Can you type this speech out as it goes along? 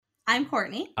I'm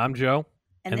Courtney, I'm Joe,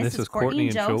 and this is Courtney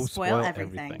and Joe Spoil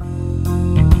Everything.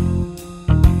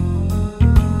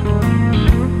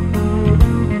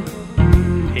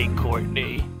 Hey,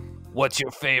 Courtney, what's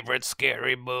your favorite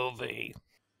scary movie?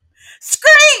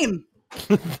 Scream!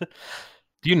 Do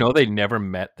you know they never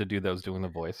met the dude that was doing the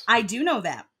voice? I do know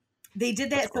that. They did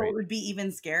That's that so great. it would be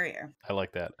even scarier. I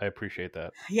like that. I appreciate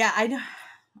that. Yeah, I know.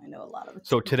 I know a lot of it.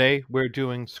 So today we're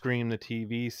doing Scream, the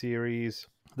TV series.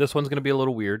 This one's going to be a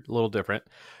little weird, a little different.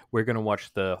 We're going to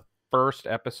watch the first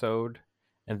episode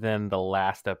and then the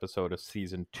last episode of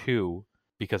season 2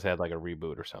 because they had like a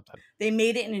reboot or something. They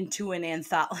made it into an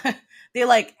anthology. They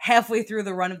like halfway through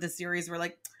the run of the series were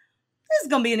like, this is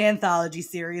going to be an anthology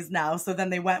series now. So then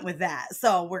they went with that.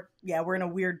 So we're in a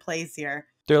weird place here.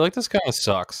 They're like, this kind of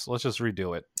sucks. Let's just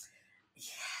redo it.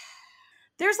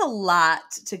 There's a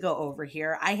lot to go over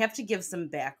here. I have to give some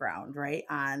background, right,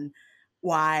 on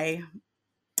why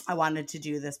I wanted to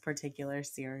do this particular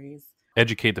series.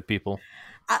 Educate the people.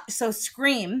 So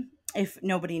Scream, if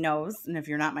nobody knows, and if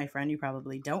you're not my friend, you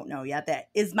probably don't know yet, that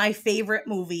is my favorite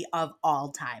movie of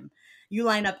all time. You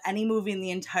line up any movie in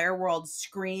the entire world,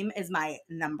 Scream is my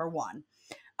number one.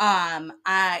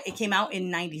 It came out in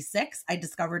 96. I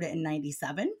discovered it in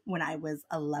 97 when I was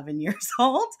 11 years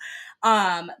old.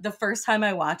 The first time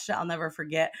I watched it, I'll never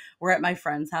forget. We're at my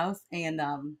friend's house and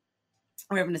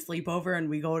we're having a sleepover and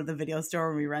we go to the video store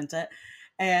and we rent it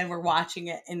and we're watching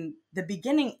it. In the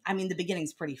beginning, the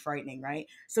beginning's pretty frightening, right?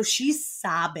 So she's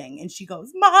sobbing and she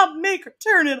goes, "Mom, make her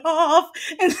turn it off."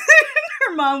 And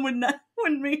her mom wouldn't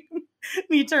make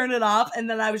me turn it off. And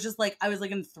then I was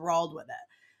enthralled with it.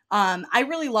 I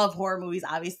really love horror movies.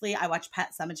 Obviously, I watched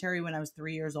Pet Sematary when I was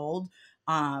 3 years old.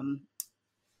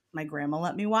 My grandma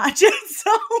let me watch it.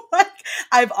 So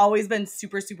I've always been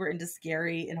super, super into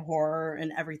scary and horror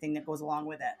and everything that goes along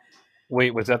with it.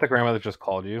 Wait, was that the grandma that just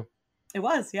called you? It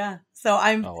was, yeah. So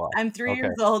I'm 3 Okay.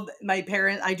 years old.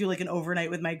 I do like an overnight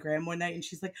with my grandma one night and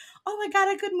she's like, "Oh my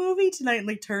God, a good movie tonight." And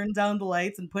like turned down the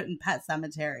lights and put in Pet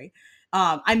Sematary.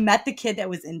 I met the kid that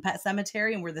was in Pet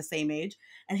Sematary and we're the same age.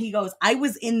 And he goes, "I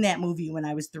was in that movie when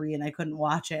I was 3 and I couldn't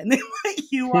watch it." And they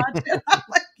let you watch it. I'm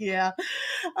like, yeah.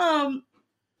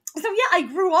 So yeah, I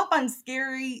grew up on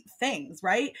scary things,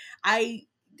 right?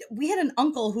 We had an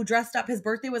uncle who dressed up. His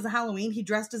birthday was a Halloween. He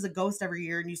dressed as a ghost every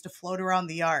year and used to float around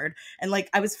the yard. And like,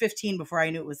 I was 15 before I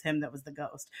knew it was him that was the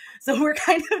ghost. So we're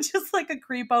kind of just like a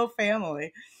creepo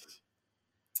family.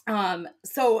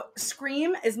 So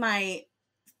Scream is my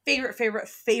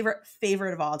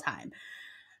favorite of all time.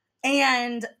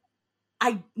 And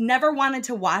I never wanted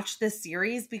to watch this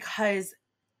series because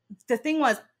the thing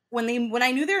was, when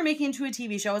I knew they were making it into a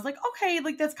TV show, I was like, okay,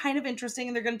 like that's kind of interesting.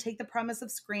 And they're going to take the premise of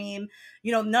Scream.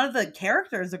 You know, none of the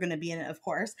characters are going to be in it, of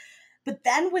course. But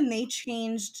then when they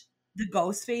changed the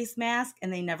Ghostface mask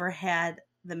and they never had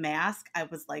the mask, I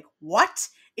was like, what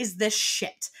is this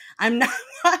shit? I'm not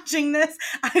watching this.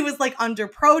 I was like under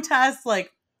protest.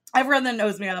 Like everyone that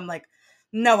knows me, I'm like,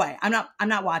 no way. I'm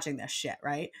not watching this shit,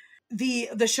 right? The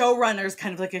showrunners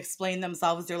kind of like explain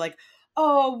themselves. They're like,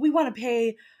 oh, we want to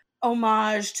pay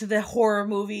homage to the horror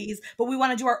movies, but we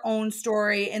want to do our own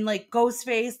story. And like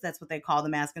Ghostface, that's what they call the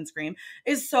mask in Scream,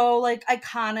 is so like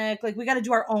iconic. Like we got to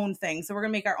do our own thing. So we're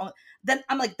going to make our own. Then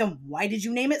I'm like, then why did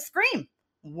you name it Scream?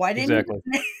 Why didn't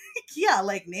you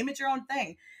name it your own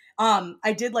thing?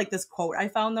 I did like this quote I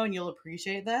found though, and you'll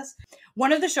appreciate this.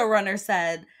 One of the showrunners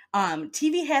said,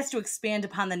 TV has to expand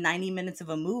upon the 90 minutes of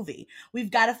a movie. We've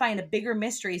got to find a bigger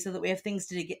mystery so that we have things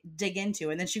to dig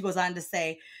into. And then she goes on to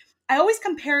say, I always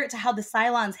compare it to how the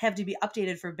Cylons have to be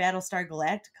updated for Battlestar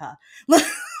Galactica. Like,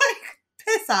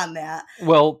 piss on that.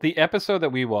 Well, the episode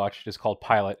that we watched is called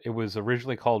Pilot. It was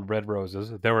originally called Red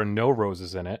Roses. There were no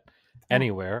roses in it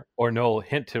anywhere, or no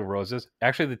hint to roses.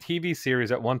 Actually, the TV series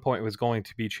at one point was going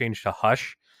to be changed to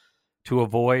Hush to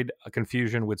avoid a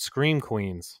confusion with Scream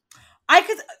Queens.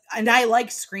 I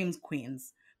like Scream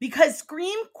Queens because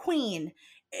Scream Queen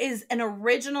is an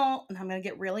original, and I'm going to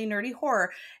get really nerdy,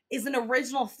 horror is an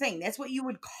original thing. That's what you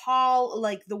would call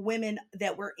like the women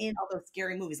that were in all those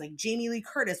scary movies. Like Jamie Lee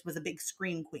Curtis was a big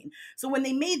Scream Queen. So when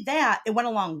they made that, it went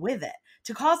along with it.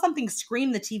 To call something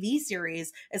Scream the TV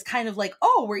series is kind of like,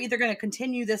 oh, we're either going to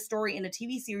continue this story in a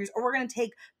TV series or we're going to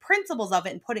take principles of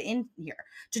it and put it in here.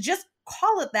 To just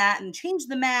call it that and change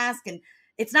the mask, and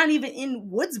it's not even in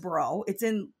Woodsboro, it's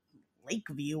in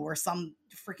Lakeview or some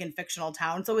freaking fictional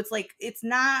town. So it's like, it's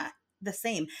not the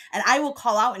same. And I will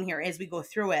call out in here as we go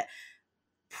through it,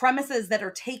 premises that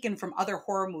are taken from other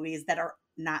horror movies that are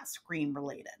not Scream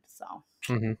related. So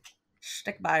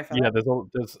stick by for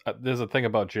that. There's a thing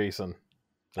about Jason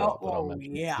that I'll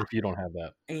mention. Yeah. If you don't have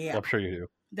that. Yeah. I'm sure you do.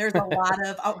 There's a lot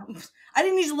of I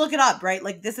didn't need to look it up, right?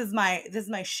 Like this is my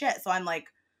shit. So I'm like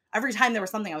every time there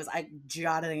was something I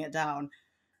jotting it down.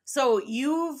 So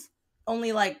you've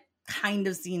only like kind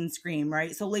of seen Scream,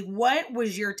 right? So like what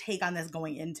was your take on this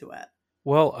going into it?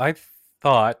 Well, I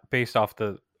thought, based off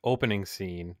the opening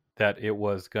scene, that it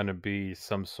was going to be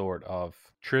some sort of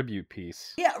tribute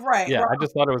piece. Yeah, right. Yeah, Right. I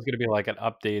just thought it was going to be like an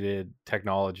updated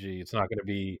technology. It's not going to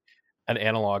be an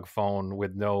analog phone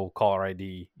with no caller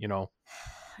ID, you know?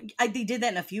 They did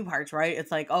that in a few parts, right?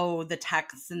 It's like, oh, the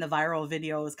texts and the viral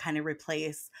videos kind of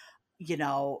replace,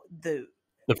 the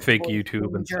The fake voice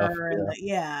YouTube and stuff. changer and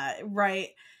Yeah. yeah, right.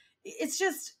 It's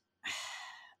just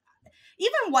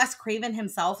even Wes Craven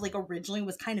himself, like originally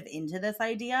was kind of into this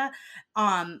idea.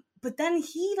 But then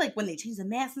he like when they changed the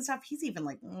mask and stuff, he's even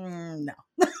like, no.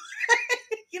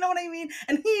 You know what I mean?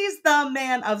 And he's the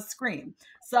man of Scream.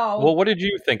 So Well, what did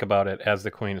you think about it as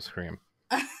the Queen of Scream?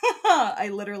 I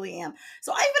literally am.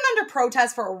 So I've been under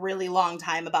protest for a really long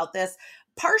time about this,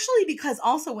 partially because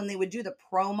also when they would do the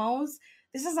promos,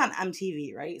 this is on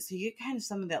MTV, right? So you get kind of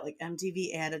some of that like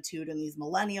MTV attitude and these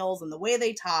millennials and the way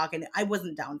they talk. And I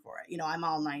wasn't down for it. I'm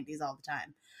all 90s all the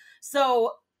time.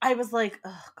 So I was like,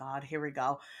 oh God, here we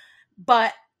go.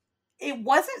 But it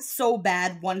wasn't so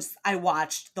bad once I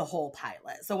watched the whole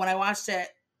pilot. So when I watched it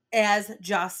as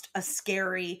just a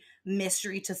scary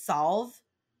mystery to solve,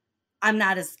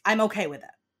 I'm okay with it.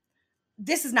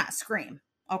 This is not Scream.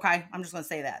 Okay. I'm just going to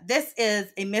say that. This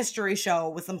is a mystery show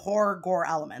with some horror gore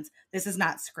elements. This is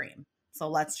not Scream. So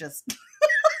let's just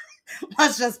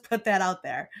put that out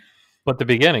there. But the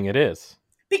beginning, it is.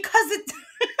 Because it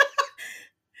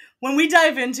when we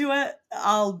dive into it,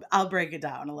 I'll break it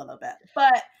down a little bit.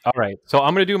 But all right. So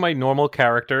I'm going to do my normal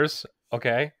characters,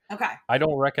 okay? okay. I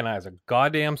don't recognize a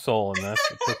goddamn soul in this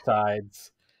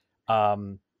besides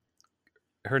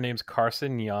her name's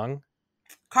Carson Young.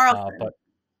 Carlton. But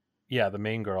yeah, the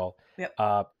main girl. Yep.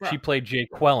 She played Jay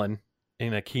Quellen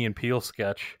in a Key and Peele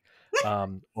sketch.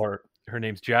 Or her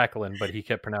name's Jacqueline, but he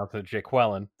kept pronouncing it Jay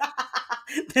Quellen.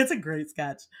 That's a great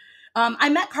sketch. I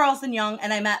met Carlson Young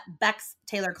and I met Bex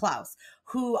Taylor Klaus,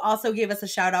 who also gave us a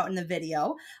shout out in the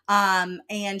video.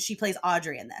 And she plays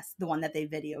Audrey in this, the one that they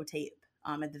videotape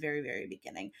at the very, very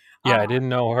beginning. Yeah, I didn't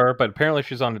know her, but apparently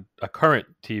she's on a current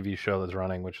TV show that's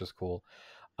running, which is cool.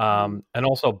 And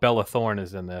also Bella Thorne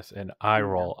is in this, and I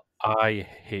roll. I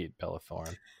hate Bella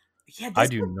Thorne. Yeah, I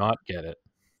do not get it.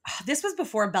 This was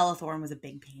before Bella Thorne was a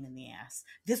big pain in the ass.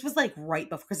 This was like right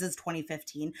before, because it's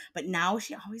 2015. But now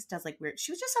she always does like weird.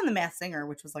 She was just on The Masked Singer,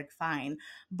 which was like fine.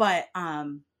 But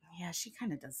yeah, she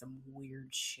kind of does some weird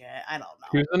shit. I don't know.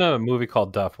 She was in a movie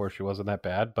called Duff where she wasn't that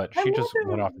bad, but she just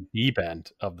went off the deep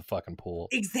end of the fucking pool.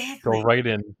 Exactly. Go right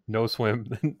in, no swim,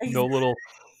 no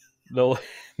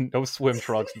swim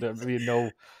trunks.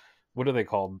 No, what are they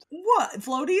called? What,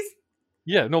 floaties?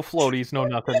 Yeah, no floaties, no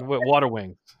nothing. Water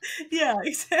wings. Yeah,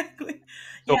 exactly.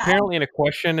 So apparently in a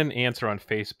question and answer on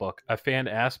Facebook, a fan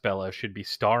asked Bella if she'd be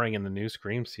starring in the new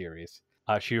Scream series.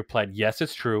 She replied, yes,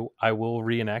 it's true. I will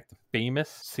reenact the famous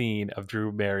scene of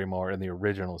Drew Barrymore in the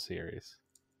original series.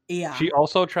 Yeah. She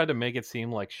also tried to make it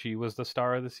seem like she was the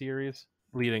star of the series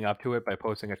leading up to it by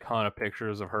posting a ton of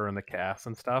pictures of her in the cast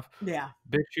and stuff. Yeah.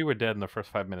 Bitch, you were dead in the first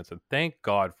 5 minutes, and thank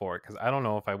God for it, because I don't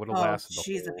know if I would have lasted.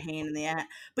 She's a pain in the ass.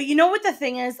 But you know what the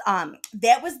thing is?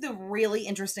 That was the really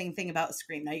interesting thing about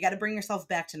Scream. Now you got to bring yourself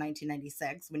back to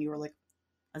 1996 when you were like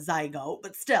a zygote,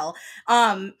 but still.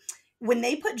 When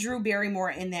they put Drew Barrymore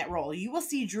in that role, you will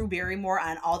see Drew Barrymore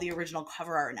on all the original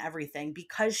cover art and everything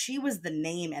because she was the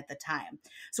name at the time.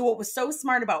 So what was so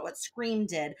smart about what Scream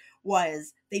did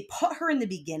was they put her in the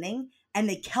beginning and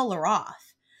they kill her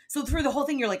off. So through the whole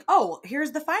thing, you're like, oh,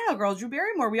 here's the final girl, Drew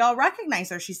Barrymore. We all recognize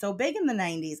her. She's so big in the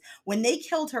 90s. When they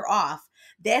killed her off,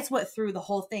 that's what threw the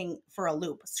whole thing for a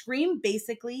loop. Scream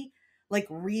basically like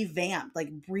revamped, like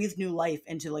breathed new life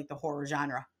into like the horror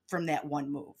genre from that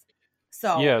one move.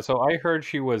 So yeah, so I heard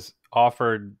she was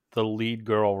offered the lead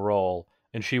girl role,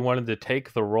 and she wanted to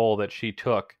take the role that she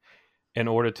took in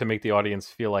order to make the audience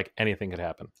feel like anything could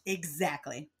happen.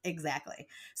 Exactly.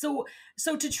 So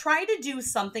to try to do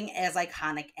something as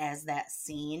iconic as that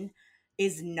scene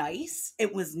is nice.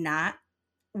 It was not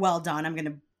well done. I'm going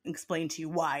to explain to you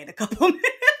why in a couple of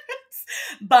minutes.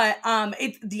 But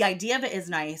the idea of it is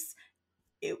nice.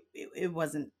 It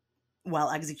wasn't well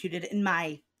executed in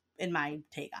my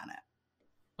take on it.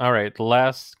 All right, the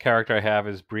last character I have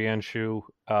is Brienne Shu.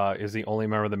 Is the only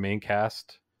member of the main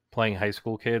cast playing high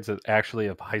school kids, actually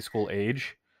of high school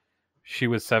age. She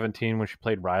was 17 when she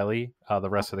played Riley.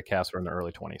 The rest of the cast were in the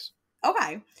early 20s.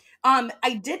 Okay.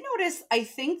 I did notice, I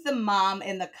think the mom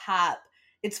and the cop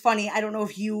It's funny. I don't know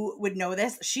if you would know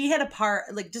this. She had a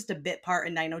part, like just a bit part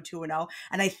in 90210.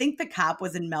 And I think the cop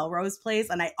was in Melrose Place.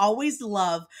 And I always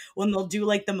love when they'll do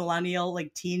like the millennial,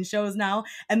 like teen shows now.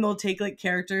 And they'll take like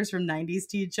characters from 90s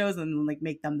teen shows and like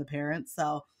make them the parents.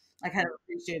 So I kind of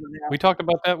appreciated that. We talked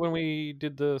about that when we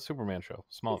did the Superman show,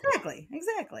 Smallville.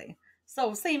 Exactly.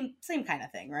 So same kind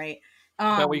of thing, right?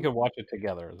 That way you could watch it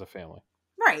together as a family.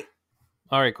 Right.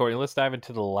 All right, Courtney, let's dive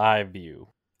into the live view.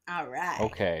 All right.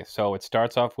 Okay, so it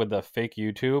starts off with a fake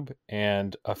YouTube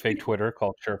and a fake Twitter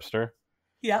called Chirpster.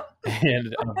 Yep.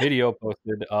 And a video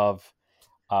posted of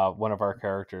one of our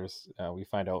characters. We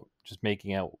find out just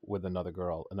making out with another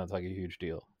girl, and that's like a huge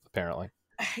deal, apparently.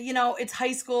 You know, it's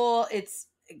high school.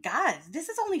 God, this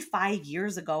is only 5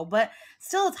 years ago, but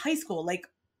still it's high school. Like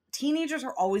teenagers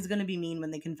are always going to be mean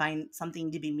when they can find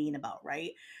something to be mean about,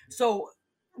 right? So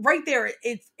right there,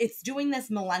 it's doing this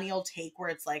millennial take where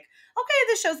it's like, okay,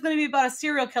 this show's going to be about a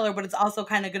serial killer, but it's also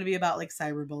kind of going to be about like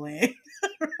cyberbullying,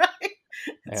 right?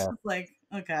 It's just like,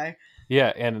 okay.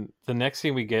 Yeah, and the next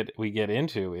thing we get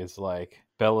into is like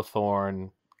Bella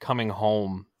Thorne coming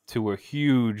home to a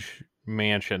huge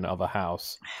mansion of a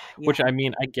house, which I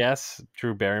mean, I guess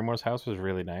Drew Barrymore's house was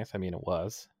really nice. I mean, it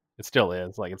was. It still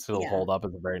is. Like, it still hold up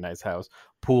as a very nice house.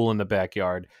 Pool in the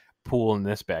backyard. Pool in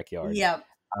this backyard. Yep.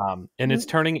 And it's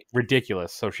turning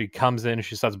ridiculous. So she comes in,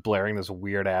 she starts blaring this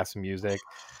weird ass music.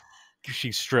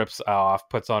 She strips off,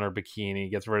 puts on her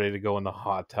bikini, gets ready to go in the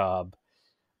hot tub.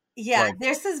 Yeah, like,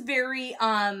 this is very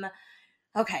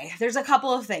okay, there's a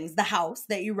couple of things. The house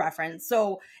that you referenced.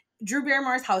 So Drew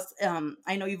Barrymore's house,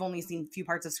 I know you've only seen a few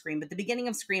parts of Scream, but the beginning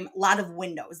of Scream, a lot of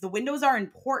windows. The windows are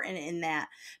important in that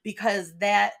because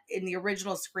that in the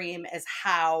original Scream is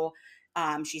how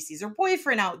she sees her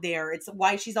boyfriend out there. It's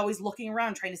why she's always looking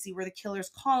around trying to see where the killer's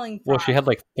calling from. Well, she had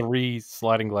like 3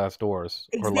 sliding glass doors.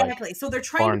 Exactly. Like so they're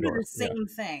trying to do the same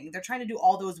thing. They're trying to do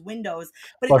all those windows.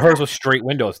 But hers was straight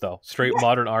windows, though. Straight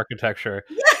modern architecture.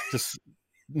 Just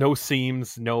no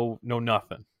seams, no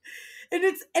nothing. And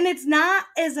it's not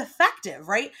as effective,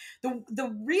 right?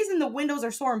 The reason the windows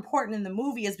are so important in the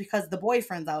movie is because the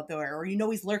boyfriend's out there, or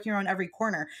he's lurking around every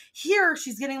corner. Here,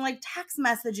 she's getting like text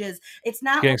messages. It's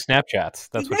not getting Snapchats.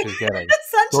 That's what she's getting.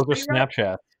 Those are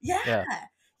Snapchats. Yeah.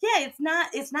 Yeah,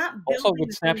 it's not. Also,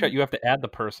 with Snapchat, you have to add the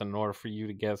person in order for you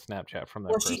to get a Snapchat from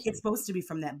that person. It's supposed to be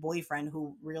from that boyfriend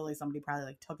who really somebody probably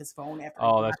like took his phone after.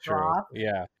 Oh, that's true. Off.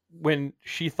 Yeah. When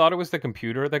she thought it was the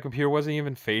computer wasn't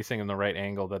even facing in the right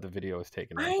angle that the video was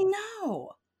taken. I know.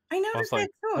 I noticed that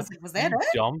too. I was like, was that it?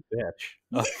 Dumb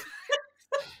bitch.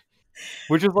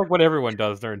 Which is like what everyone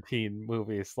does during teen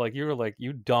movies. Like, you were like,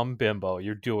 you dumb bimbo,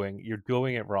 you're doing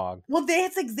it wrong. Well,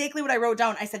 that's exactly what I wrote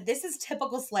down. I said, this is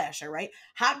typical slasher, right?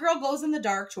 Hot girl goes in the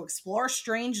dark to explore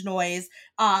strange noise.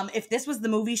 If this was the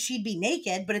movie, she'd be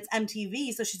naked, but it's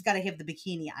MTV, so she's got to have the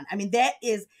bikini on. I mean,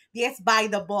 that's by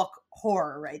the book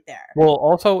horror right there. Well,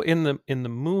 also in the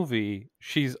movie,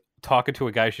 she's talking to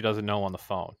a guy she doesn't know on the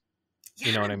phone. Yeah.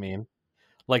 You know what I mean?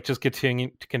 Like, just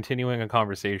continuing a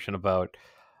conversation about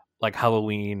like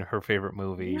Halloween, her favorite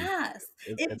movie. Yes.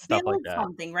 It stuff like that.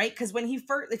 Something, right? Because when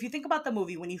if you think about the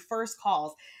movie, when he first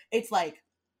calls, it's like,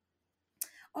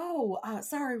 oh,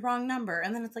 sorry, wrong number.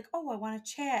 And then it's like, oh, I want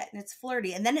to chat. And it's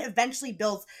flirty. And then it eventually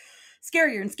builds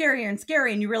scarier and scarier and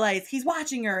scary. And you realize he's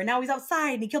watching her and now he's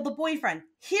outside and he killed the boyfriend.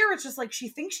 Here, it's just like, she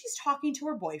thinks she's talking to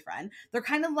her boyfriend. They're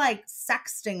kind of like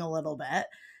sexting a little bit.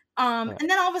 And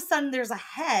then all of a sudden there's a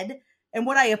head. And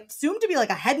what I assumed to be like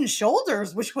a Head and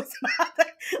Shoulders, which was not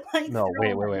like. No,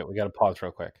 wait. We got to pause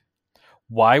real quick.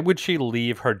 Why would she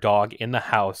leave her dog in the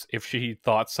house if she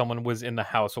thought someone was in the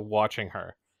house watching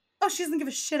her? Oh, she doesn't give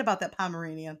a shit about that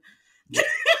Pomeranian.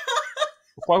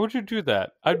 Why would you do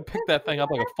that? I'd pick that thing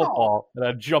up like a football and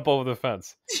I'd jump over the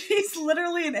fence. She's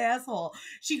literally an asshole.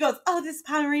 She goes, oh, this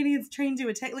Pomeranian's trained to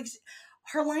attack. Like,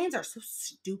 her lines are so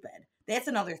stupid. That's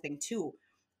another thing, too.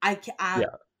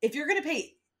 If you're going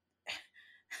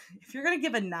to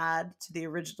give a nod to the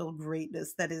original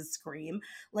greatness that is Scream,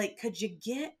 like, could you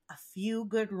get a few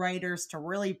good writers to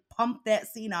really pump that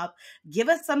scene up, give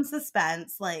us some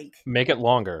suspense, like make it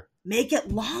longer.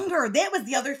 That was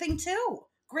the other thing too.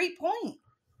 Great point.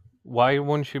 Why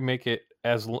wouldn't you make it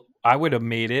I would have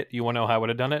made it, you want to know how I would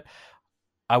have done it?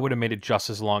 I would have made it just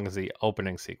as long as the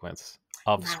opening sequence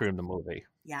of Scream the movie.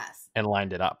 Yes. And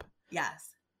lined it up.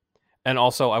 Yes. And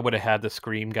also, I would have had the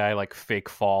Scream guy like fake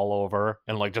fall over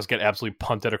and like just get absolutely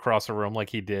punted across the room like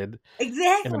he did in the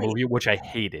Exactly. movie, which I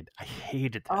hated. I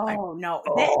hated that. Oh no.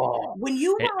 Oh, When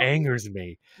you it watch angers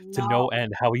me to no no.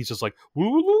 end how he's just like woo,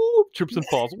 woo, trips and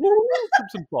falls, woo, woo,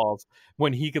 trips and falls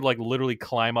when he could like literally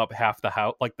climb up half the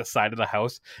house, like the side of the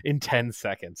house in 10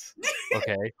 seconds.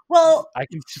 Okay, Well, I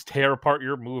can just tear apart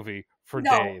your movie for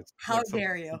no. days. How Like some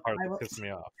dare you? part I that will pisses me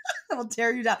off. I will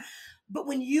tear you down. But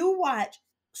when you watch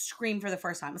Scream for the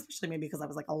first time, especially maybe because I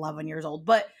was like 11 years old,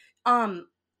 but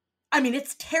I mean,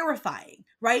 it's terrifying,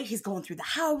 right? He's going through the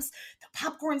house, the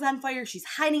popcorn's on fire, she's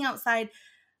hiding outside.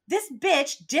 This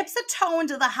bitch dips a toe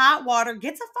into the hot water,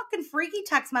 gets a fucking freaky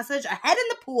text message, a head in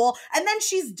the pool, and then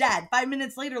she's dead 5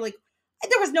 minutes later. Like,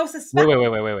 there was no suspense.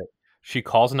 Wait. She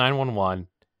calls 911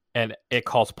 and it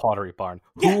calls Pottery Barn.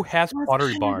 Yeah, Who has well,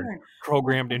 Pottery Barn what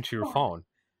programmed the into your fuck? phone?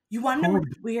 You want to know Who?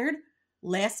 what's weird?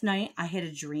 Last night, I had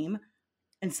a dream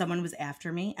and someone was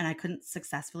after me and I couldn't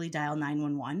successfully dial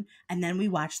 911. And then we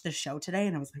watched the show today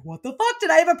and I was like, what the fuck?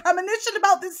 Did I have a premonition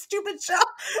about this stupid show?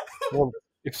 Well,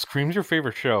 if Scream's your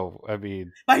favorite show, I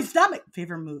mean, My stomach.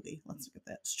 Favorite movie. Let's get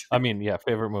that straight. yeah,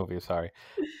 favorite movie. Sorry.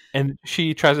 And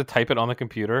she tries to type it on the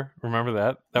computer. Remember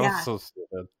that? That was Yeah. so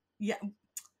stupid. Yeah.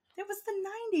 It was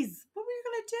the 90s. What were you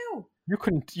going to do?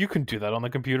 You couldn't do that on the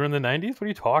computer in the 90s. What are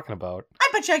you talking about? I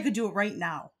bet you I could do it right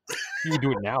now. You can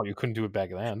do it now. You couldn't do it back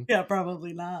then. Yeah,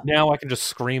 probably not. Now I can just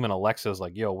scream and Alexa's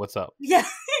like, "Yo, what's up?" Yeah,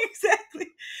 exactly.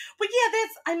 But yeah,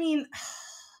 I mean,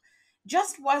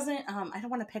 just wasn't, I don't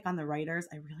want to pick on the writers.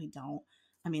 I really don't.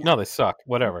 I mean, No, they suck.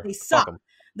 Whatever. they Fuck suck. them.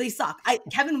 They suck.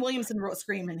 Kevin Williamson wrote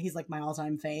Scream and he's like my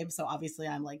all-time fave. So obviously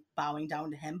I'm like bowing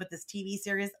down to him. But this TV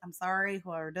series, I'm sorry,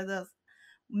 whoever did this,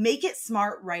 make it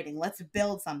smart writing. Let's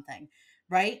build something,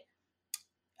 right?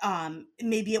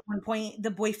 Maybe at one point the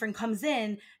boyfriend comes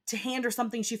in to hand her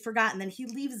something she forgot and then he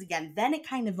leaves again. Then it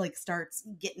kind of like starts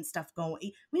getting stuff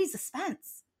going. We need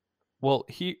suspense. Well,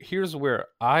 here's where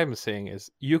I'm saying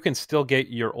is you can still get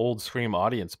your old Scream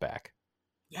audience back.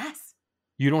 Yes.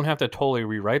 You don't have to totally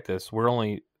rewrite this.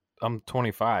 I'm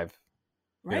 25.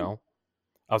 Right. You know,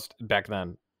 I was back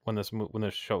then when this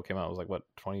show came out. I was like what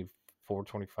 24,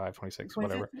 25, 26,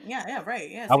 whatever. Yeah, right.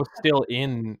 Yeah. I was still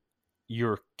in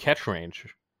your catch range.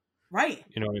 Right.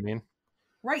 You know what I mean?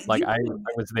 Right. Like I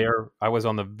was there. I was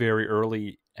on the very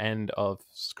early end of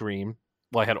Scream.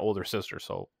 Well, I had older sisters,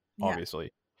 so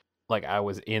obviously, like I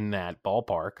was in that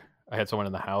ballpark. I had someone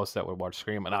in the house that would watch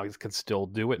Scream, and I could still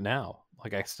do it now.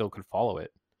 Like I still could follow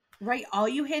it. Right. All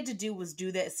you had to do was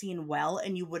do that scene well,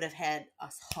 and you would have had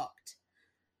us hooked.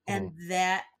 And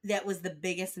that was the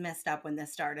biggest messed up when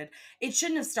this started. It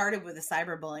shouldn't have started with the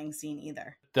cyberbullying scene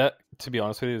either. That, to be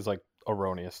honest with you, is like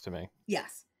erroneous to me.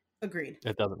 Yes, agreed.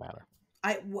 It doesn't matter.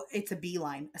 It's a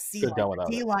beeline, a C Could've done line,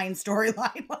 without it. D-line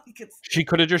storyline. Like it's She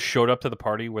could have just showed up to the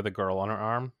party with a girl on her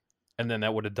arm, and then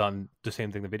that would have done the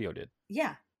same thing the video did.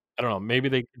 yeah. I don't know. Maybe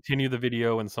they continue the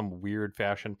video in some weird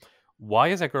fashion. Why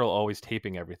is that girl always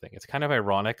taping everything? It's kind of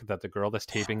ironic that the girl that's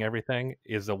taping everything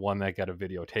is the one that got a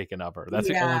video taken of her. That's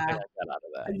the only thing I got out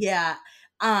of that. Yeah.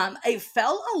 It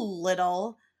felt a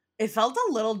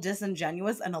little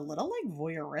disingenuous and a little like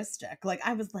voyeuristic. Like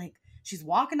I was like, she's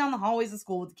walking down the hallways of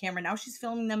school with the camera. Now she's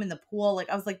filming them in the pool. Like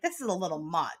I was like, this is a little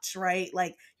much, right?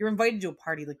 Like you're invited to a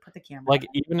party, like put the camera Like on.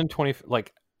 even in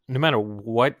no matter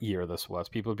what year this was,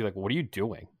 people would be like, "What are you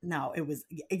doing?" No, it was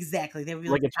exactly. They would be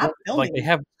Like like, it's like they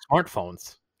have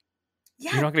smartphones.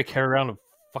 Yeah. You're not going to carry around a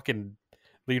fucking.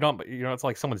 It's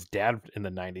like someone's dad in the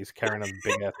 90s carrying a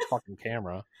big ass fucking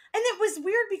camera. And it was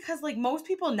weird because like most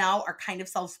people now are kind of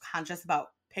self-conscious about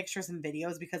pictures and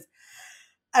videos because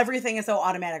everything is so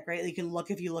automatic, right? You can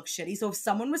look if you look shitty. So if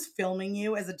someone was filming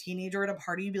you as a teenager at a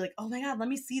party, you'd be like, oh my God, let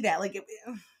me see that. Like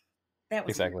that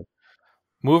was Exactly. weird.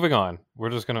 Moving on. We're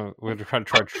trying to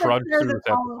trudge through this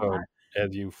episode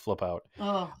as you flip out.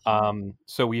 Oh.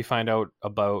 So we find out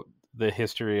about the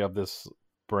history of this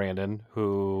Brandon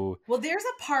who... Well, there's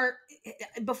a part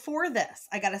before this.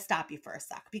 I got to stop you for a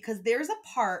sec because there's a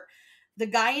part, the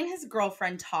guy and his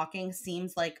girlfriend talking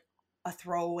seems like a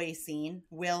throwaway scene,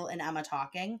 Will and Emma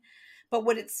talking. But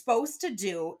what it's supposed to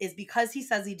do is because he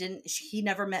says he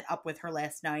never met up with her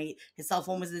last night. His cell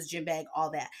phone was in his gym bag, all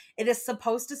that. It is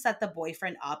supposed to set the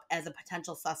boyfriend up as a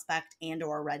potential suspect and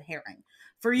or a red herring.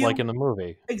 For you. Like in the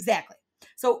movie. Exactly.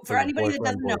 So for Like anybody that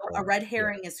doesn't know, boyfriend. a red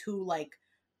herring is who like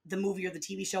the movie or the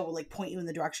TV show will like point you in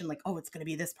the direction like, oh, it's going to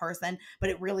be this person. But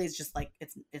it really is just like,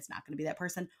 it's not going to be that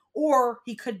person. Or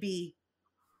he could be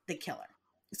the killer.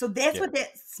 So that's what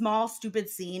that small, stupid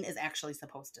scene is actually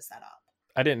supposed to set up.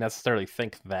 I didn't necessarily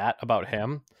think that about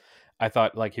him. I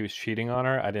thought like he was cheating on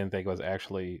her. I didn't think it was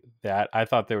actually that. I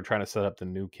thought they were trying to set up the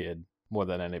new kid more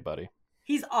than anybody.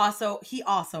 He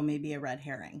also may be a red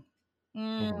herring.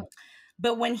 Mhm.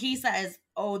 But when he says,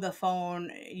 "Oh, the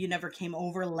phone, you never came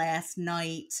over last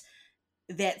night,"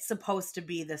 that's supposed to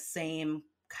be the same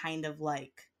kind of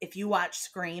like if you watch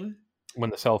Scream, When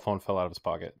the cell phone fell out of his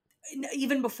pocket.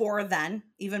 even before then,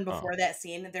 even Oh. before that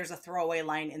scene, there's a throwaway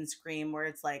line in Scream where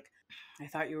it's like, I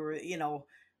thought you were,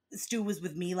 Stu was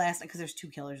with me last night, because there's two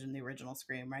killers in the original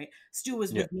Scream, right? Stu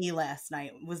was Yeah. with me last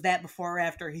night. Was that before or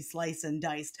after he sliced and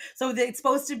diced? So it's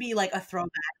supposed to be like a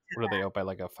throwback to What are that. they out by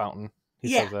like a fountain? He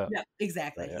Yeah, says that. yeah,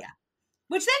 exactly. Yeah. Yeah.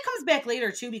 Which that comes back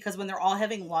later too, because when they're all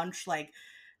having lunch, like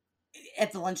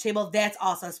at the lunch table, that's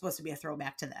also supposed to be a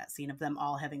throwback to that scene of them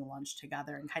all having lunch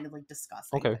together and kind of like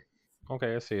discussing. Okay.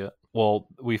 Okay, I see it. Well,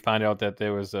 we find out that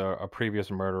there was a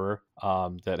previous murderer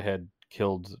that had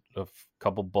killed a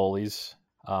couple bullies,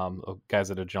 guys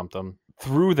that had jumped him.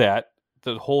 Through that,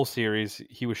 the whole series,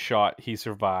 he was shot. He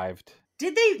survived.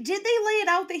 Did they lay it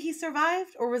out that he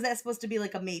survived, or was that supposed to be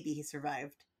like a maybe he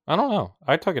survived? I don't know.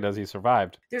 I took it as he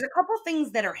survived. There's a couple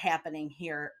things that are happening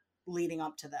here leading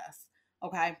up to this.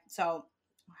 Okay, so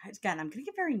again, I'm gonna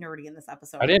get very nerdy in this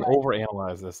episode. I didn't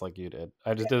overanalyze this like you did.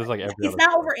 I just did this like every It's other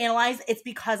not show. overanalyzed. It's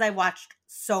because I watched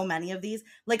so many of these.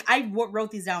 Like I wrote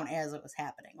these down as it was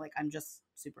happening. Like I'm just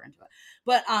super into it.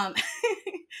 But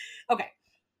okay,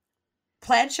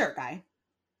 plaid shirt guy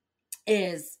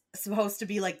is supposed to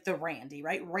be like the Randy,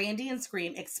 right? Randy in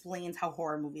Scream explains how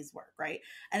horror movies work, right?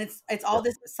 And it's all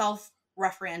this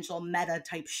self-referential meta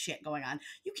type shit going on.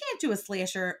 You can't do a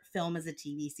slasher film as a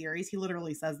TV series. He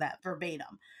literally says that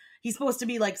verbatim. He's supposed to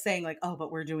be like saying like, "Oh,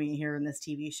 but we're doing it here in this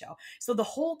TV show." So the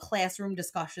whole classroom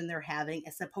discussion they're having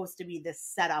is supposed to be this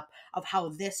setup of how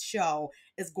this show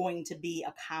is going to be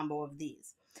a combo of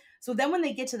these. So then when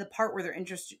they get to the part where they're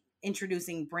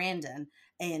introducing Brandon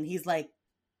and he's like,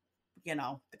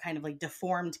 the kind of like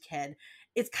deformed kid,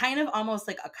 it's kind of almost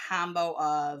like a combo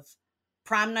of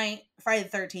Prom Night, Friday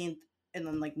the 13th, and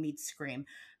then like meets Scream.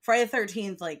 Friday the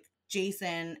 13th, like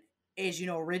Jason, as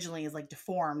originally is like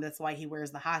deformed. That's why he wears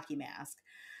the hockey mask.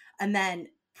 And then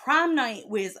Prom Night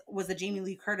was a Jamie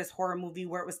Lee Curtis horror movie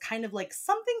where it was kind of like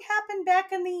something happened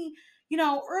back in the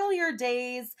earlier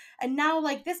days, and now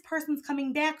like this person's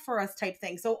coming back for us type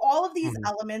thing. So all of these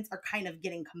elements are kind of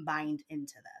getting combined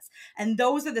into this, and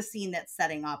those are the scene that's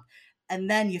setting up. And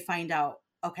then you find out,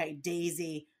 okay,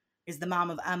 Daisy is the mom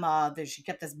of Emma. She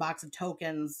kept this box of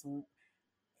tokens,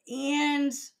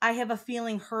 and I have a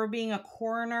feeling her being a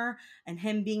coroner and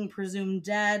him being presumed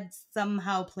dead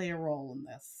somehow play a role in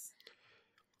this.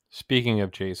 Speaking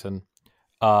of Jason,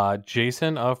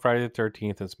 Jason of Friday the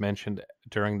 13th is mentioned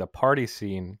during the party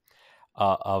scene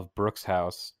of Brooke's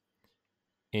house.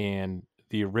 And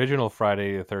the original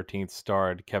Friday the 13th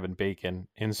starred Kevin Bacon.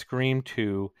 In Scream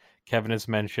 2, Kevin is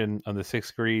mentioned on the 6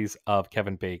 degrees of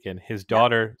Kevin Bacon. His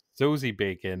daughter, Zosie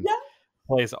Bacon,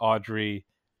 plays Audrey's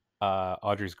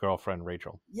girlfriend,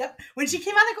 Rachel. Yep. When she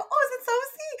came out, I go, "Oh, is it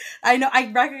Zosie?" I know.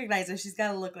 I recognize her. She's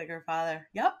got to look like her father.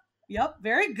 Yep.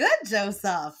 Very good,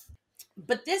 Joseph.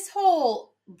 But this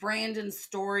whole Brandon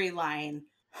storyline,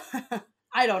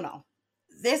 I don't know.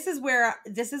 This is where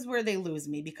they lose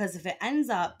me, because if it ends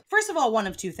up, first of all, one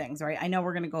of two things, right? I know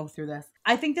we're going to go through this.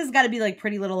 I think this has got to be like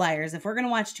Pretty Little Liars. If we're going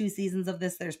to watch 2 seasons of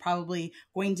this, there's probably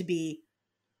going to be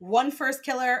one first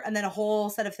killer and then a whole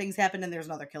set of things happen and there's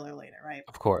another killer later, right?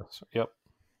 Of course. Yep.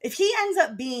 If he ends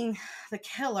up being the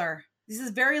killer, this is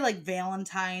very like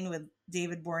Valentine with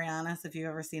David Boreanaz, if you've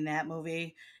ever seen that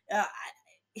movie.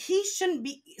 He shouldn't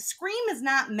be. Scream is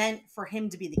not meant for him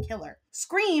to be the killer.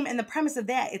 Scream, and the premise of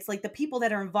that, it's like the people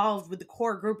that are involved with the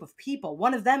core group of people,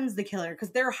 one of them's the killer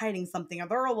because they're hiding something or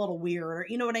they're a little weird, or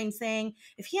you know what I'm saying?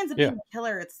 If he ends up being the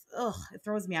killer, it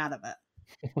throws me out of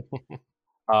it.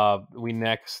 We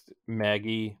next,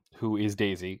 Maggie, who is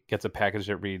Daisy, gets a package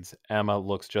that reads, "Emma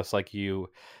looks just like you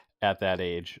at that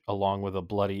age," along with a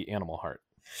bloody animal heart.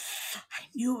 I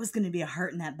knew it was going to be a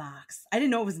heart in that box. I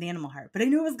didn't know it was an animal heart, but I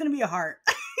knew it was going to be a heart.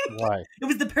 Why? It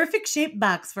was the perfect shaped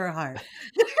box for a heart.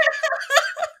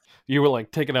 You were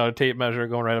like taking out a tape measure,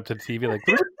 going right up to the TV, like,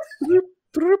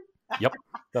 yep,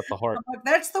 that's the heart. Like,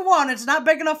 that's the one. It's not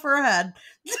big enough for a head.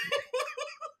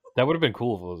 That would have been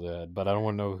cool if it was a head, but I don't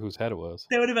want to know whose head it was.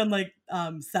 That would have been like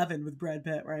 7 with Brad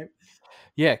Pitt, right?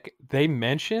 Yeah, they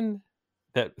mention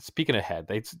that, speaking of head,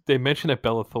 they mention that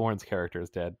Bella Thorne's character is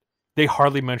dead. They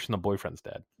hardly mention the boyfriend's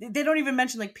dead. They don't even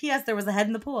mention like, P.S. there was a head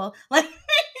in the pool. Like,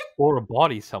 or a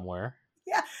body somewhere.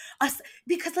 Yeah.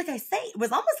 Because like I say, it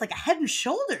was almost like a Head and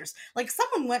Shoulders. Like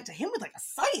someone went to him with like a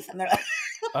scythe, and they're like,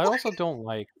 I also don't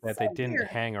like that so they didn't weird.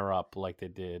 hang her up like they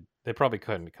did. They probably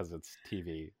couldn't because it's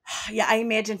TV. Yeah, I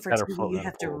imagine for Got her TV you floating in a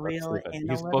have to pool. That's reel it stupid. in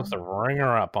a He's supposed little. to ring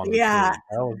her up on the Yeah, tree.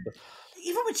 That was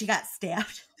even when she got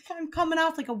stabbed, like, I'm coming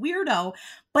off like a weirdo,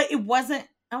 but it wasn't.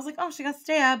 I was like, oh, she got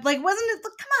stabbed. Like, wasn't it?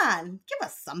 Like, come on, give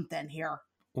us something here.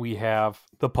 We have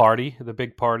the party, the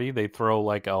big party. They throw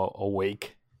like a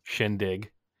wake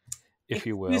shindig, if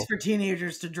you will. Excuse for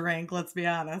teenagers to drink. Let's be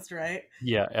honest, right?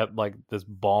 Yeah, at like this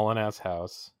ballin' ass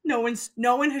house. No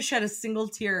one has shed a single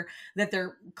tear that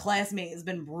their classmate has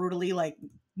been brutally like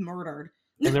murdered,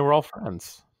 And they were all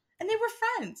friends. and they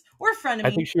were friends or frenemies.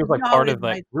 I think she was like No, part it of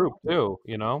was that group too,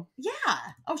 you know? Yeah.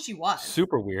 Oh, she was.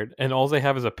 Super weird. And all they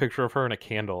have is a picture of her and a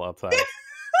candle outside.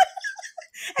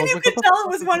 And you like, could what the tell it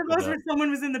fuck was is one of with those that? where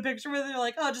someone was in the picture where they're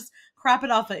like, oh, just crop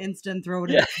it off an Insta and throw it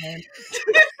Yeah. in.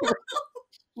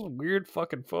 Weird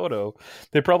fucking photo.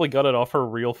 They probably got it off her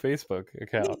real Facebook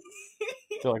account.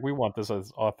 They're like, we want this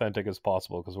as authentic as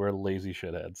possible because we're lazy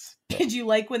shitheads. Did you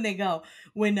like when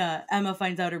Emma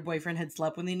finds out her boyfriend had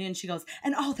slept with Nina and she goes,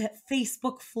 and all that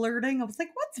Facebook flirting? I was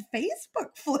like, what's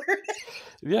Facebook flirting?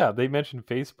 Yeah, they mentioned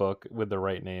Facebook with the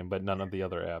right name, but none of the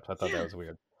other apps. I thought that was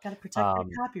weird. Gotta protect that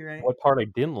copyright. What part I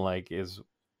didn't like is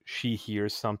she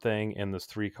hears something in this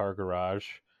 3-car garage,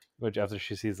 which after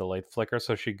she sees the light flicker,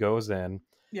 so she goes in.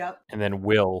 Yep. And then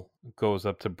Will goes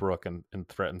up to Brooke and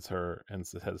threatens her and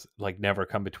says, like, never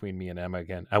come between me and Emma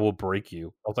again. I will break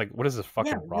you. I was like, what is this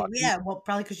fucking Rocky? Yeah, well,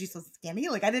 probably because she's so skinny.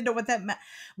 Like, I didn't know what that meant.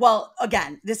 Well,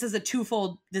 again, this is a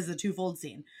twofold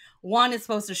scene. One is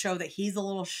supposed to show that he's a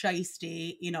little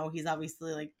shisty. You know, he's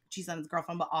obviously like cheats on his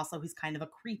girlfriend, but also he's kind of a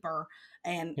creeper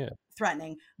and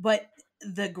threatening. But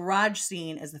the garage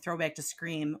scene is the throwback to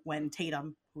Scream when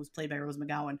Tatum, who's played by Rose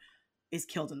McGowan, is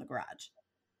killed in the garage.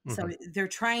 So they're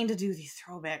trying to do these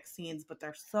throwback scenes, but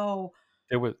they're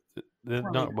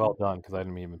not well done because I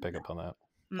didn't even pick up on that.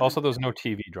 Also, there's no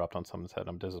TV dropped on someone's head.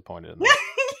 I'm disappointed in that.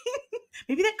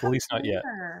 Maybe that comes at least not later.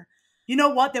 yet. You know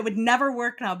what? That would never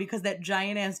work now because that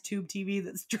giant ass tube TV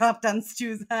that's dropped on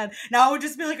Stu's head. Now it would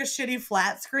just be like a shitty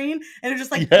flat screen, and it just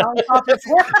like bounce off his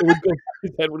head.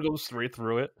 His head would go straight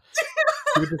through it.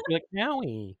 He would just be like,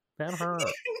 "Owie, that hurt."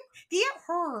 It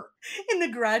hurt. In the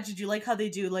garage, did you like how they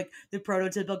do like the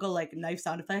prototypical like knife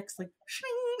sound effects, like shing?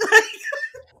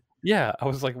 Yeah, I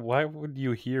was like, why would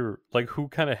you hear like who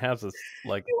kind of has this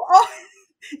like?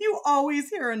 You always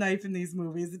hear a knife in these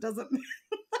movies. It doesn't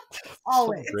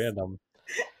always so random.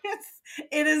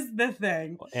 It is the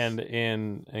thing. And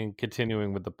in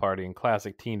continuing with the party in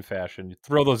classic teen fashion, you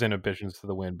throw those inhibitions to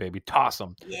the wind, baby. Toss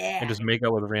them. Yeah. And just make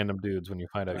out with random dudes when you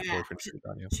find out your boyfriend cheated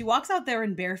on you. She walks out there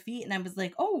in bare feet, and I was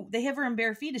like, oh, they have her in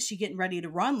bare feet. Is she getting ready to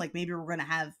run? Like, maybe we're going to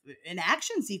have an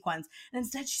action sequence. And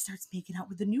instead, she starts making out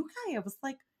with the new guy. I was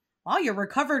like, wow, you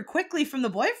recovered quickly from the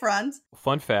boyfriend.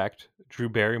 Fun fact, Drew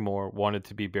Barrymore wanted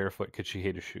to be barefoot because she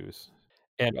hated shoes.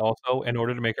 And also, in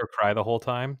order to make her cry the whole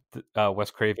time, Wes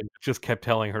Craven just kept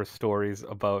telling her stories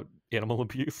about animal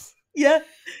abuse. Yeah,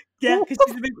 because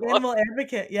she's a big animal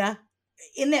advocate. Yeah,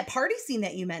 in that party scene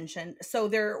that you mentioned, so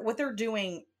what they're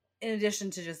doing, in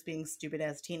addition to just being stupid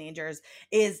as teenagers,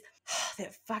 is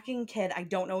that fucking kid. I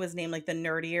don't know his name, like the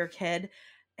nerdier kid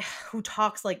who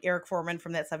talks like Eric Foreman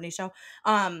from that '70s show.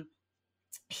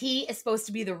 He is supposed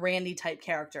to be the Randy type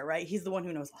character, right? He's the one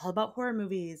who knows all about horror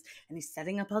movies and he's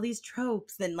setting up all these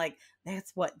tropes. And like,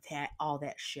 that's what all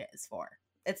that shit is for.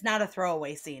 It's not a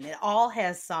throwaway scene. It all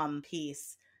has some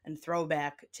piece and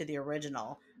throwback to the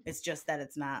original. It's just that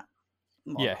it's not.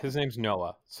 Yeah, his name's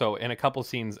Noah. So in a couple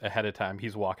scenes ahead of time,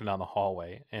 he's walking down the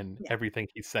hallway and everything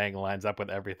he's saying lines up with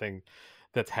everything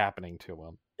that's happening to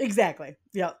him. Exactly.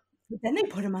 Yep. But then they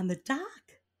put him on the dock.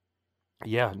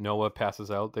 Yeah, Noah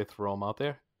passes out. They throw him out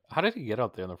there. How did he get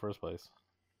out there in the first place?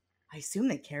 I assume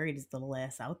they carried his little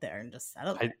ass out there and just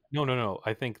settled it. No.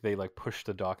 I think they like pushed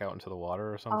the dock out into the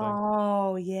water or something.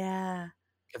 Oh, yeah.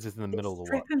 Because it's in the middle of the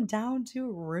water. Strip him down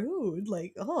too rude.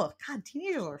 Like, oh, God,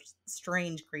 teenagers are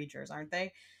strange creatures, aren't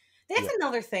they? That's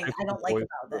another thing I don't like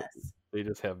about this. They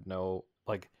just have no,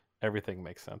 like, everything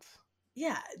makes sense.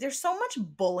 Yeah, there's so much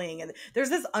bullying, and there's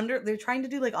this they're trying to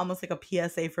do like almost like a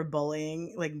PSA for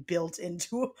bullying, like built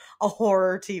into a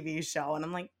horror TV show, and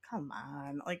I'm like, come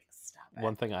on, like stop it.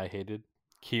 One thing I hated,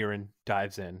 Kieran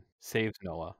dives in, saves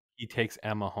Noah, he takes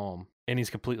Emma home, and he's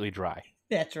completely dry.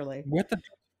 Naturally. What the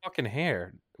fucking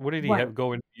hair? What did he have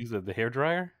go and use the hair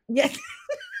dryer? Yeah.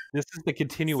 This is the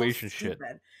continuation shit.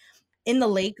 In the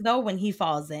lake, though, when he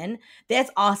falls in,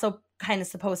 that's also kind of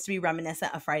supposed to be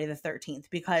reminiscent of Friday the 13th,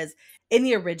 because in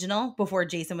the original, before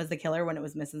Jason was the killer, when it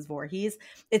was Mrs. Voorhees,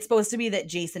 it's supposed to be that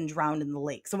Jason drowned in the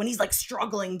lake. So when he's like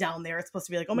struggling down there, it's supposed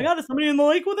to be like, oh my God, is somebody in the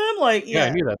lake with him? Like, Yeah, I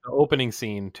knew that. The opening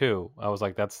scene too. I was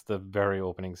like, that's the very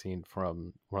opening scene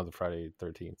from one of the Friday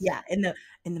 13th. Yeah, in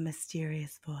the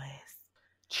mysterious voice.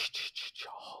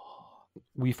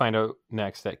 We find out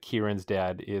next that Kieran's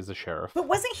dad is a sheriff. But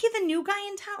wasn't he the new guy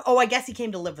in town? Oh, I guess he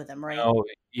came to live with him, right? Oh,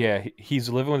 yeah. He's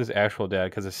living with his actual dad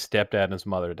because his stepdad and his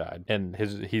mother died. And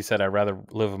he said, I'd rather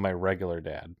live with my regular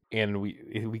dad. And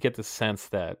we get the sense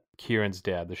that Kieran's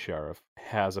dad, the sheriff,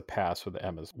 has a past with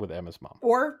Emma's mom.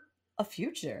 Or a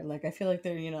future. Like, I feel like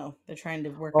they're trying to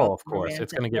work out. Oh, of course.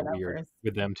 It's going to get weird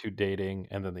with them two dating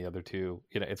and then the other two.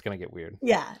 It's going to get weird.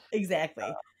 Yeah,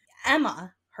 exactly.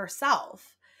 Emma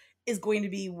herself is going to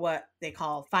be what they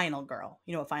call final girl.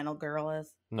 You know what final girl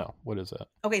is? No, what is that?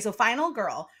 Okay, so final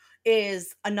girl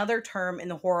is another term in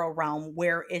the horror realm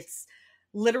where it's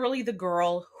literally the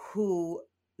girl who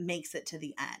makes it to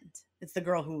the end. It's the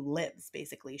girl who lives,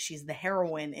 basically. She's the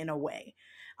heroine in a way.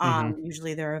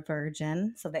 Usually they're a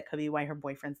virgin, so that could be why her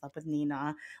boyfriend slept with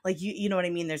Nina. Like, you know what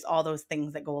I mean? There's all those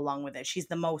things that go along with it. She's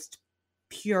the most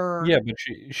pure. Yeah, but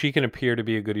she can appear to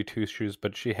be a goody two-shoes,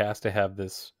 but she has to have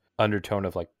this undertone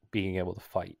of like being able to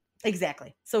fight.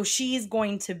 Exactly. So she's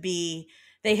going to be,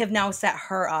 they have now set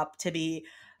her up to be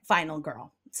final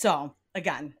girl. So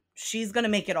again, she's going to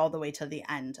make it all the way to the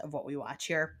end of what we watch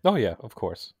here. Oh yeah, of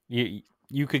course.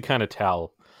 You could kind of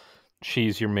tell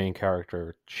she's your main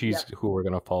character. She's who we're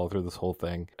going to follow through this whole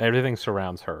thing. Everything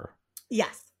surrounds her.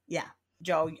 Yes. Yeah.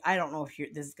 Joe, I don't know if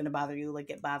this is going to bother you like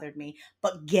it bothered me,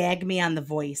 but gag me on the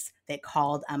voice that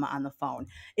called Emma on the phone.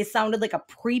 It sounded like a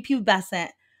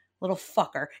prepubescent little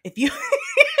fucker. If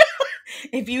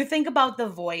you think about the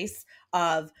voice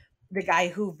of the guy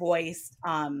who voiced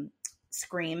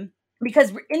Scream,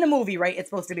 because in the movie, right,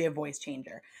 it's supposed to be a voice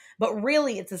changer, but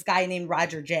really it's this guy named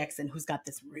Roger Jackson who's got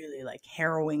this really like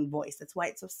harrowing voice. That's why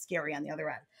it's so scary on the other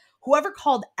end. Whoever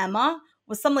called Emma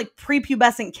was some like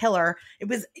prepubescent killer. It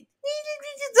was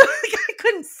I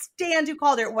couldn't stand who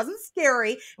called her. It wasn't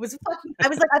scary. It was fucking. I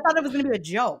thought it was gonna be a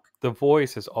joke. The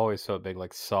voice is always so big,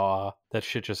 like Saw. That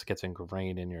shit just gets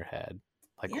ingrained in your head.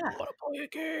 Like, Yeah. want to play a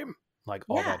game? Like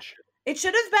all that shit. It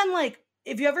should have been like,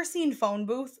 have you ever seen Phone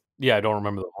Booth? Yeah, I don't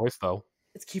remember the voice though.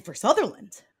 It's Kiefer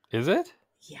Sutherland. Is it?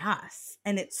 Yes,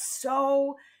 and it's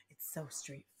so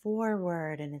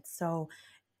straightforward, and it's so.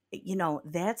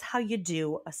 That's how you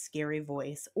do a scary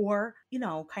voice, or,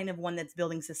 kind of one that's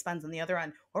building suspense on the other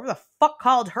end. Whoever the fuck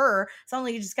called her sounded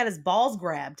like he just got his balls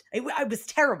grabbed. It was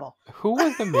terrible. Who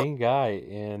was the main guy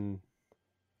in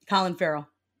Colin Farrell.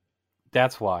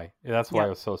 That's why it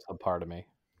was so subpar to me.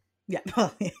 Yeah.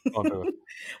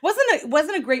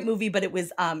 Wasn't a great movie, but it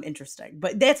was interesting.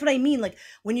 But that's what I mean. Like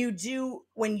when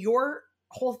your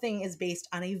whole thing is based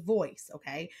on a voice,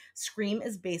 okay? Scream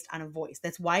is based on a voice.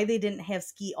 That's why they didn't have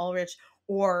Skeet Ulrich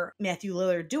or Matthew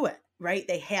Lillard do it, right?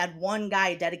 They had one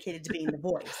guy dedicated to being the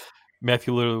voice.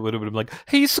 Matthew Lillard would have been like,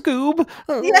 "Hey, Scoob,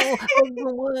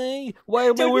 why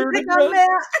am I wearing that?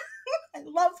 I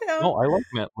love him. Oh, I love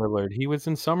Matt Lillard. He was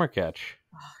in Summer Catch.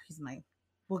 Oh, he's my.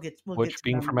 We'll get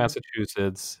being from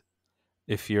Massachusetts,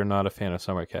 if you're not a fan of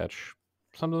Summer Catch,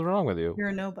 something's wrong with you. You're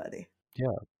a nobody.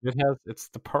 Yeah, it's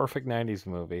the perfect 90s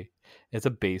movie. It's a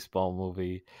baseball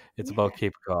movie. It's about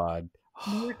Cape Cod.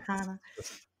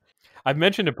 I've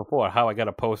mentioned it before, how I got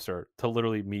a poster to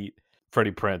literally meet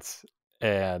Freddie Prinze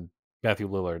and Matthew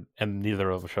Lillard, and neither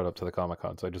of them showed up to the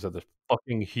Comic-Con, so I just had this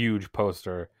fucking huge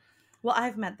poster. Well,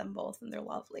 I've met them both, and they're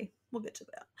lovely. We'll get to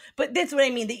that. But that's what I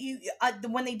mean, that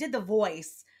when they did the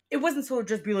voice, it wasn't supposed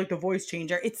to just be like the voice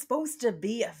changer. It's supposed to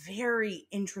be a very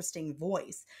interesting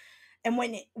voice. And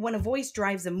when a voice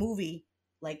drives a movie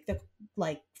like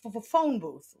Phone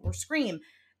Booth or Scream,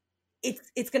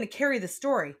 it's going to carry the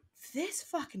story. This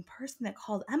fucking person that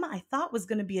called Emma, I thought was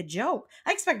going to be a joke.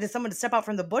 I expected someone to step out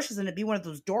from the bushes and to be one of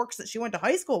those dorks that she went to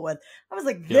high school with. I was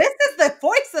like, this is the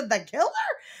voice of the killer?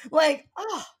 Like,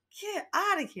 oh, get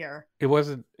out of here.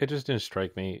 It just didn't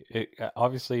strike me.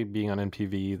 Obviously, being on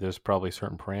MTV, there's probably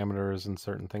certain parameters and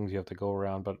certain things you have to go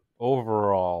around. But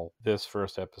overall, this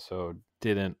first episode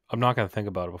I'm not going to think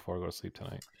about it before I go to sleep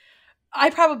tonight.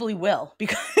 I probably will,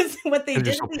 because what they did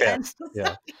at the end.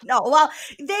 Yeah. No, well,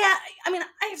 I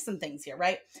have some things here,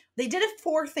 right? They did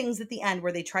 4 things at the end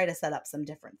where they try to set up some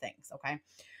different things, okay?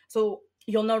 So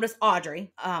you'll notice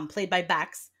Audrey, played by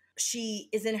Bex, she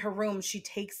is in her room. She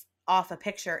takes off a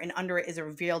picture, and under it is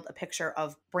revealed a picture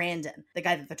of Brandon, the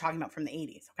guy that they're talking about from the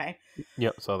 80s. Okay.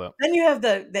 Yep, saw that. Then you have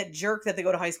that jerk that they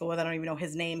go to high school with. I don't even know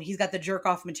his name. He's got the jerk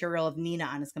off material of Nina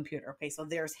on his computer. Okay, so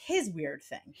there's his weird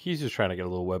thing. He's just trying to get a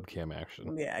little webcam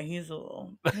action. Yeah, he's a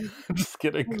little. Just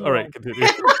kidding. All right, continue.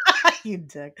 You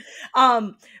dick.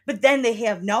 But then they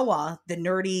have Noah, the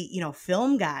nerdy,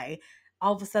 film guy.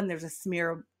 All of a sudden, there's a smear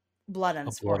of blood on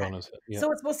his forehead. Yep.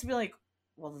 So it's supposed to be like,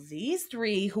 well, these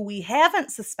three who we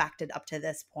haven't suspected up to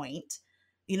this point,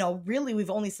 really we've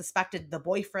only suspected the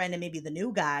boyfriend and maybe the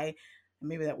new guy, and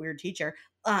maybe that weird teacher.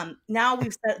 Now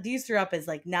we've set these three up as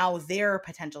like now they're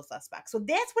potential suspects. So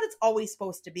that's what it's always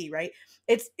supposed to be, right?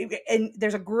 And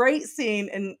there's a great scene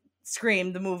in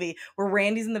Scream, the movie, where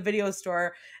Randy's in the video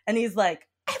store and he's like,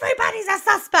 everybody's a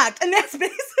suspect. And that's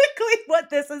basically what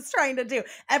this is trying to do.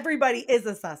 Everybody is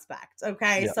a suspect.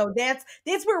 Okay. Yeah. So that's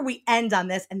where we end on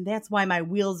this. And that's why my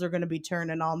wheels are going to be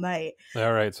turning all night.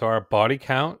 All right. So our body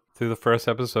count through the first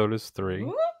episode is 3.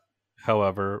 Ooh.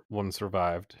 However, one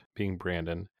survived, being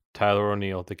Brandon. Tyler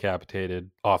O'Neill decapitated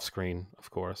off screen,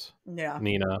 of course. Yeah.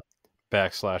 Nina,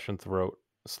 backslash and throat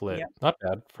slit. Yep. Not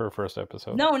bad for a first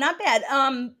episode. No, not bad.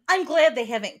 I'm glad they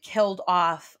haven't killed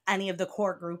off any of the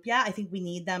core group yet. I think we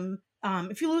need them.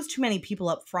 If you lose too many people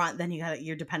up front, then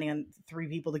you're depending on 3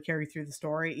 people to carry through the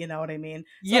story. You know what I mean?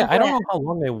 So yeah, I don't know how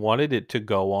long they wanted it to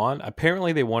go on.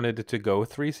 Apparently, they wanted it to go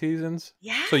 3 seasons.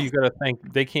 Yeah. So you got to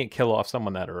think they can't kill off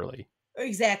someone that early.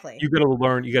 Exactly. You got to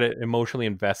learn. You got to emotionally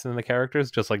invest in the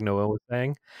characters, just like Noah was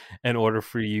saying, in order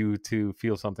for you to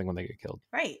feel something when they get killed.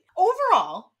 Right.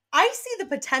 Overall, I see the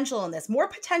potential in this, more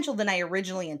potential than I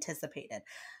originally anticipated.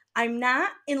 I'm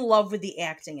not in love with the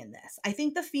acting in this. I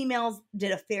think the females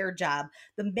did a fair job.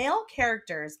 The male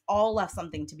characters all left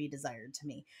something to be desired to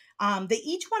me. They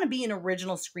each want to be an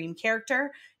original Scream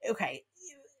character. Okay,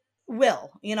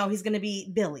 Will, he's going to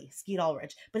be Billy, Skeet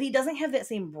Ulrich, but he doesn't have that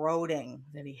same brooding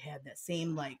that he had, that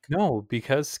same like... No,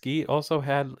 because Skeet also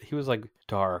he was like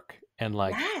dark and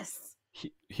like... Yes.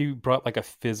 He brought like a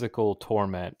physical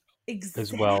torment. Exactly.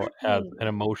 As well as an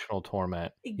emotional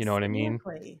torment. Exactly. You know what I mean?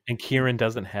 And Kieran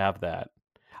doesn't have that.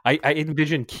 I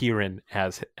envision Kieran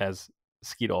as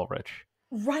Skeet Ulrich.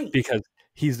 Right. Because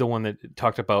he's the one that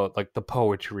talked about like the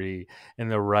poetry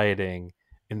and the writing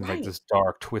and like this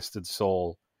dark, twisted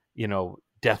soul,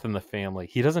 death in the family.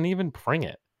 He doesn't even bring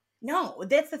it. No,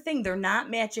 that's the thing. They're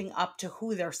not matching up to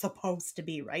who they're supposed to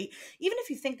be, right? Even if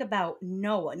you think about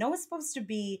Noah's supposed to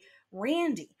be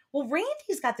Randy. Well,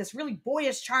 Randy's got this really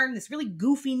boyish charm, this really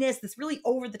goofiness, this really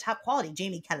over-the-top quality.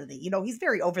 Jamie Kennedy, he's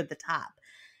very over-the-top.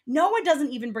 Noah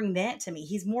doesn't even bring that to me.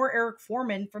 He's more Eric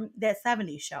Foreman from that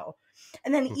 70s show.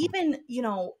 And then even,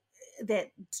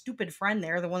 that stupid friend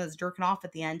there, the one that's jerking off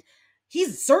at the end,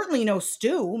 he's certainly no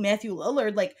Stu, Matthew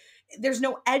Lillard. Like, there's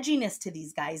no edginess to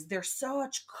these guys. They're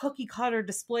such cookie-cutter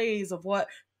displays of what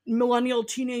millennial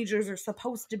teenagers are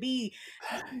supposed to be.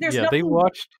 There's nothing...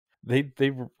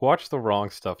 They watched the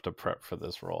wrong stuff to prep for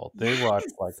this role. They watched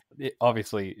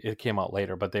obviously it came out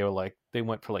later, but they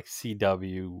went for like CW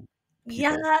people.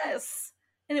 Yes.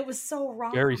 And it was so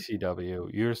wrong. Very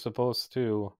CW. You're supposed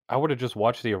to... I would have just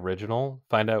watched the original,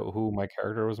 find out who my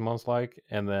character was most like,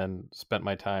 and then spent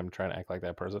my time trying to act like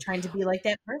that person. Trying to be like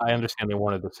that person. I understand they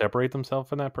wanted to separate themselves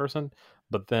from that person,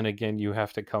 but then again, you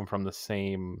have to come from the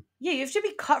same... Yeah, you have to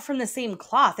be cut from the same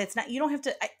cloth. It's not... You don't have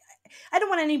to... I don't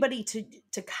want anybody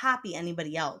to copy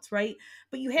anybody else, right?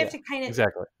 But you have to kind of...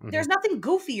 Exactly. Mm-hmm. There's nothing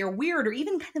goofy or weird or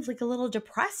even kind of like a little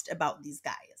depressed about these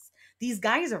guys. These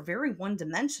guys are very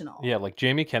one-dimensional. Yeah, like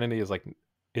Jamie Kennedy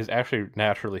is actually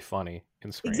naturally funny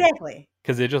in Scream. Exactly.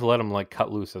 Because they just let him like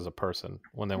cut loose as a person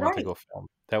when they went to go film.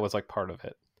 That was like part of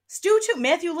it. Stu too.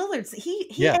 Matthew Lillard,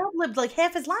 he ad-libbed like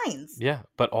half his lines. Yeah,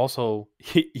 but also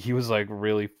he was like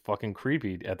really fucking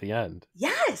creepy at the end.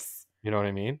 Yes. You know what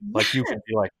I mean? Yes. Like you can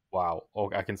be like, wow,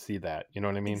 I can see that. You know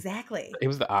what I mean? Exactly. It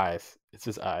was the eyes. It's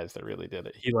his eyes that really did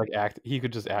it. He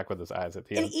could just act with his eyes at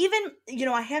the end. And even,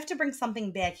 I have to bring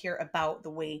something back here about the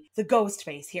way the ghost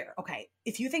face here. Okay.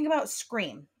 If you think about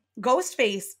Scream,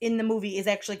 Ghostface in the movie is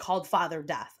actually called Father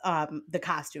Death. The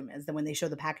costume is when they show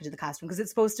the package of the costume, because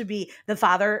it's supposed to be the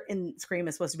father in Scream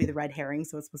is supposed to be the red herring.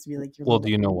 So it's supposed to be like your... Well,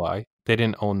 do you know why? They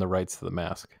didn't own the rights to the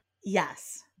mask.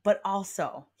 Yes. But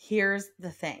also, here's the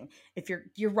thing. If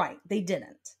you're right, they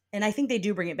didn't. And I think they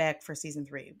do bring it back for season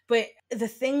 3. But the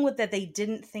thing that they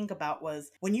didn't think about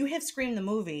was when you have Scream the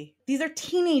movie, these are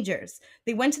teenagers.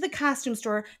 They went to the costume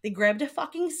store, they grabbed a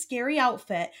fucking scary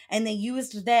outfit, and they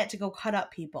used that to go cut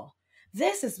up people.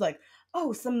 This is like,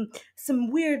 oh, some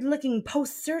weird looking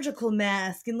post-surgical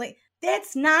mask. And like,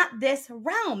 That's not this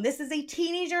realm. This is a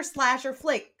teenager slasher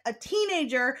flick. A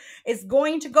teenager is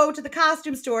going to go to the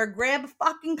costume store, grab a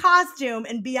fucking costume,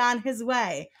 and be on his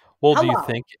way. Well, do you Hello.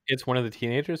 think it's one of the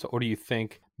teenagers, or do you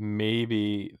think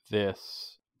maybe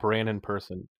this Brandon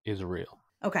person is real?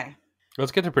 Okay.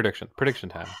 Let's get to prediction. Prediction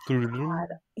time. God.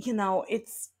 You know,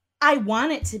 I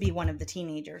want it to be one of the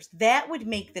teenagers. That would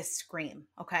make this scream,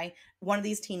 okay? One of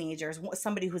these teenagers,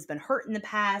 somebody who's been hurt in the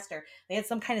past, or they had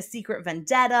some kind of secret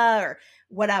vendetta or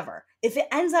whatever. If it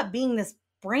ends up being this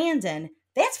Brandon,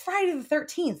 that's Friday the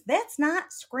 13th. That's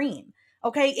not Scream,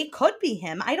 okay? It could be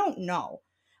him. I don't know.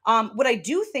 What I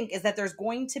do think is that there's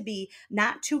going to be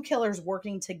not two killers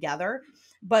working together,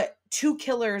 but two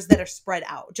killers that are spread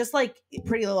out. Just like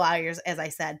Pretty Little Liars, as I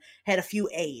said, had a few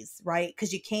A's, right?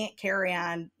 Because you can't carry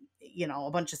on,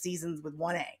 a bunch of seasons with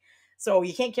one A. So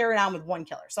you can't carry it on with one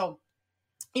killer. So,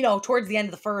 towards the end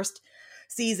of the first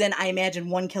season, I imagine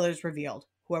one killer's revealed,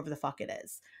 whoever the fuck it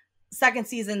is. Second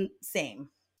season, same.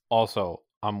 Also,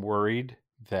 I'm worried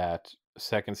that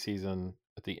second season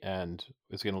at the end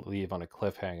is going to leave on a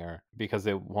cliffhanger because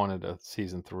they wanted a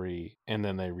season 3 and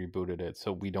then they rebooted it,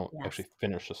 so we don't actually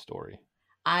finish the story.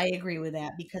 I agree with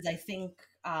that because I think,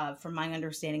 from my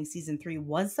understanding, season 3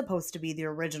 was supposed to be the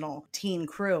original teen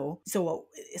crew, so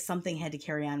something had to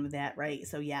carry on with that, right?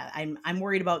 So yeah, I'm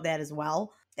worried about that as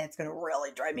well. That's gonna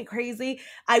really drive me crazy.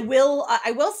 I will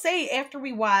say, after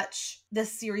we watch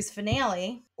this series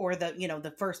finale, or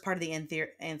the first part of the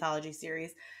anthology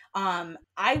series,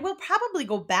 I will probably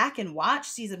go back and watch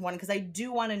season 1 because I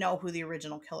do want to know who the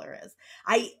original killer is.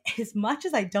 As much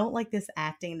as I don't like this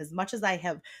acting, and as much as I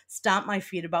have stomped my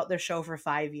feet about the show for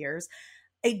 5 years,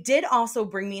 it did also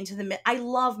bring me into I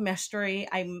love mystery.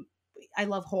 I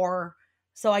love horror.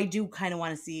 So I do kind of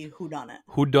want to see who done it.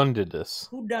 Who done did this?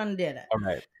 Who done did it? All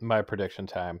right, my prediction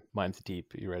time. Mine's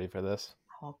deep. You ready for this?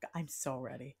 Oh, I'm so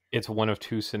ready. It's one of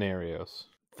two scenarios.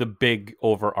 The big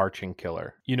overarching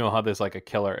killer. You know how there's like a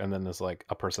killer and then there's like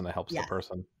a person that helps the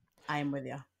person? I am with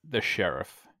you. The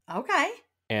sheriff. Okay.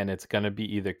 And it's going to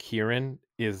be either Kieran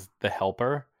is the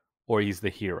helper or he's the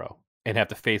hero and have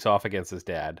to face off against his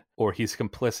dad, or he's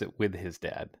complicit with his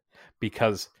dad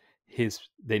because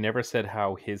they never said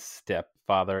how his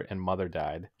stepfather and mother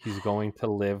died. He's going to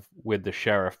live with the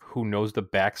sheriff who knows the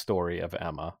backstory of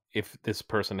Emma. If this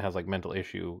person has like mental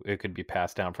issue, it could be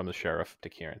passed down from the sheriff to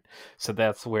Kieran. So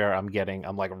that's where I'm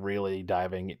like really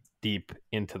diving deep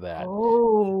into that.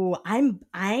 Oh, I'm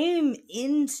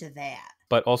into that.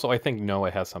 But also I think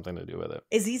Noah has something to do with it.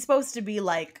 Is he supposed to be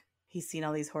like, he's seen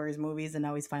all these horror movies and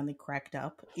now he's finally cracked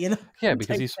up, Yeah,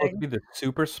 because he's supposed to be the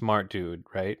super smart dude,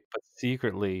 right? But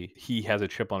secretly, he has a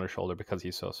chip on his shoulder because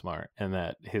he's so smart, and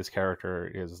that his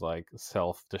character is like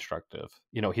self-destructive.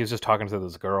 He was just talking to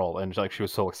this girl, and like she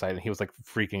was so excited. He was like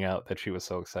freaking out that she was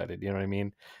so excited. You know what I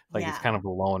mean? Like he's kind of a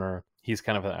loner. He's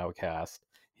kind of an outcast.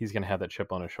 He's gonna have that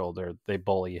chip on his shoulder. They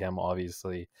bully him,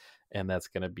 obviously, and that's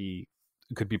gonna be.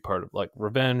 It could be part of like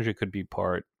revenge. It could be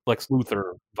part Lex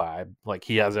Luthor vibe. Like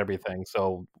he has everything.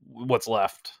 So what's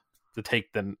left to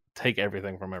take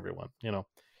everything from everyone?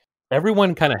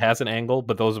 Everyone kind of has an angle,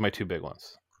 but those are my two big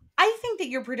ones. I think that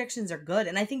your predictions are good,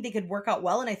 and I think they could work out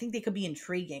well, and I think they could be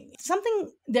intriguing.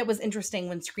 Something that was interesting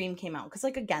when Scream came out, because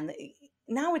like again,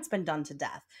 now it's been done to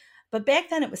death, but back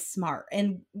then it was smart.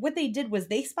 And what they did was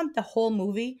they spent the whole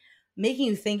movie making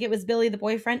you think it was Billy the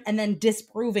boyfriend and then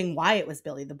disproving why it was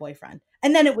Billy the boyfriend.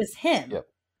 And then it was him. Yep.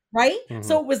 Right? Mm-hmm.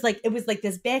 So it was like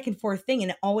this back and forth thing,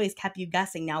 and it always kept you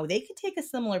guessing. Now they could take a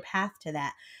similar path to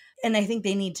that. And I think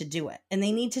they need to do it. And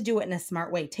they need to do it in a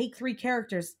smart way. Take 3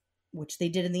 characters, which they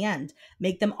did in the end,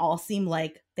 make them all seem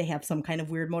like they have some kind of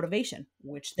weird motivation,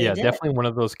 which they did. Definitely one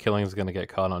of those killings is going to get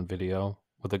caught on video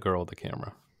with a girl with the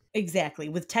camera. Exactly.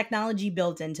 With technology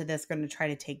built into this, going to try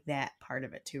to take that part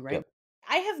of it too, right? Yep.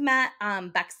 I have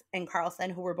met Bex and Carlson,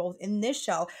 who were both in this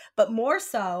show, but more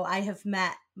so, I have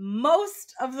met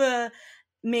most of the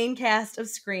main cast of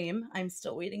Scream. I'm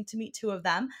still waiting to meet 2 of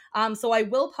them. So I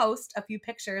will post a few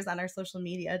pictures on our social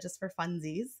media just for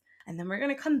funsies. And then we're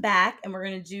going to come back and we're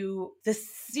going to do the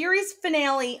series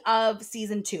finale of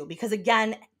season 2. Because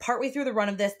again, partway through the run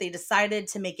of this, they decided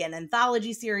to make an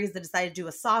anthology series. They decided to do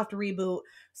a soft reboot.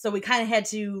 So we kind of had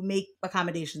to make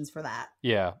accommodations for that.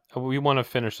 Yeah, we want to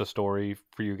finish the story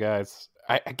for you guys.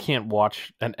 I can't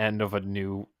watch an end of a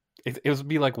new It would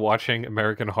be like watching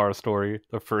American Horror Story,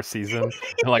 the first season,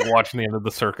 and like watching the end of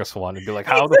the circus one, and be like,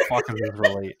 "How the fuck does this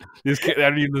relate? These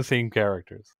aren't even the same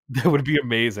characters." That would be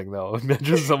amazing, though.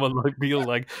 Imagine someone like being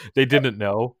like they didn't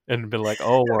know and been like,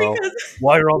 "Oh well, Because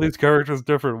why are all these characters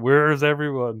different? Where is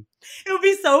everyone?" it would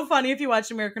be so funny if you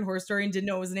watched American Horror Story and didn't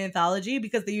know it was an anthology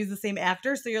because they use the same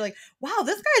actor. So you're like, wow,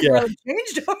 this guy's Yeah. really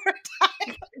changed over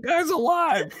time. The guy's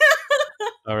alive.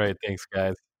 All right, thanks,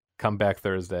 guys. Come back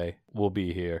Thursday. We'll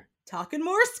be here. Talking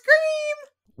more Scream.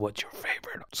 What's your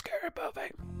favorite scary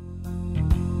movie?